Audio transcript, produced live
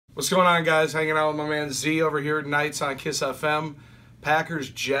What's going on, guys? Hanging out with my man Z over here at Nights on Kiss FM. Packers,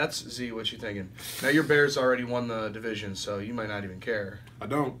 Jets. Z, what you thinking? Now, your Bears already won the division, so you might not even care. I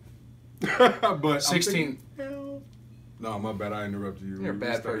don't. But 16. No, my bad. I interrupted you. You're a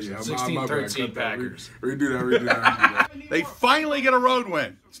bad person. 16-13 Packers. Redo that. They finally get a road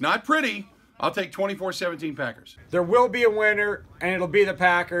win. It's not pretty. I'll take 24-17 Packers. There will be a winner, and it'll be the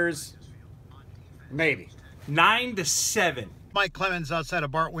Packers. Maybe. 9-7. Mike Clemens outside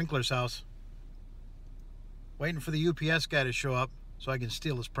of Bart Winkler's house, waiting for the UPS guy to show up so I can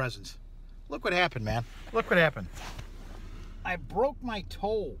steal his presents. Look what happened, man. Look what happened. I broke my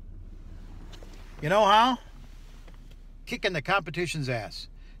toe. You know how? Kicking the competition's ass.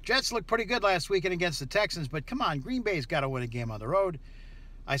 Jets looked pretty good last weekend against the Texans, but come on, Green Bay's got to win a game on the road.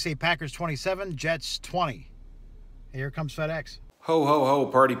 I say Packers 27, Jets 20. Here comes FedEx. Ho, ho, ho,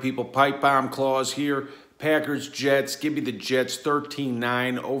 party people. Pipe bomb clause here. Packers, Jets. Give me the Jets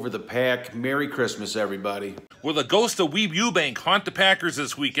 13-9 over the Pack. Merry Christmas, everybody. Will the ghost of Weeb Eubank haunt the Packers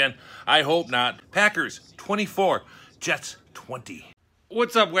this weekend? I hope not. Packers 24, Jets 20.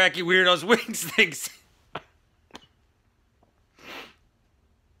 What's up, wacky weirdos? Wings thinks.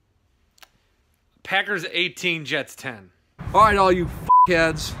 Packers 18, Jets 10. All right, all you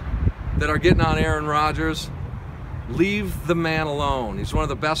f***heads that are getting on Aaron Rodgers, leave the man alone. He's one of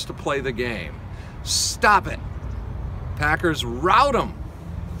the best to play the game. Stop it. Packers rout them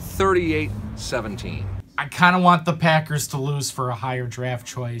 38-17. I kind of want the Packers to lose for a higher draft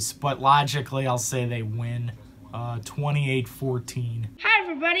choice, but logically I'll say they win 28-14. Hi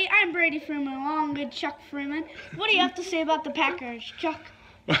everybody, I'm Brady Freeman along with Chuck Freeman. What do you have to say about the Packers, Chuck?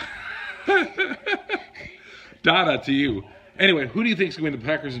 Dada to you. Anyway, who do you think is going to win the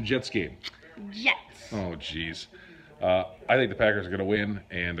Packers and Jets game? Jets. Oh, jeez. I think the Packers are going to win,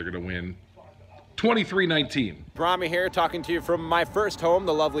 and they're going to win 23-19. Rami here, talking to you from my first home,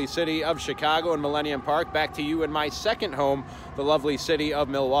 the lovely city of Chicago and Millennium Park. Back to you in my second home, the lovely city of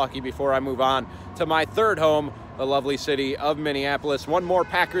Milwaukee, before I move on to my third home, the lovely city of Minneapolis. One more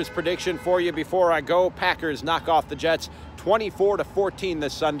Packers prediction for you before I go. Packers knock off the Jets 24-14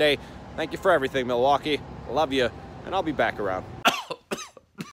 this Sunday. Thank you for everything, Milwaukee. Love you, and I'll be back around.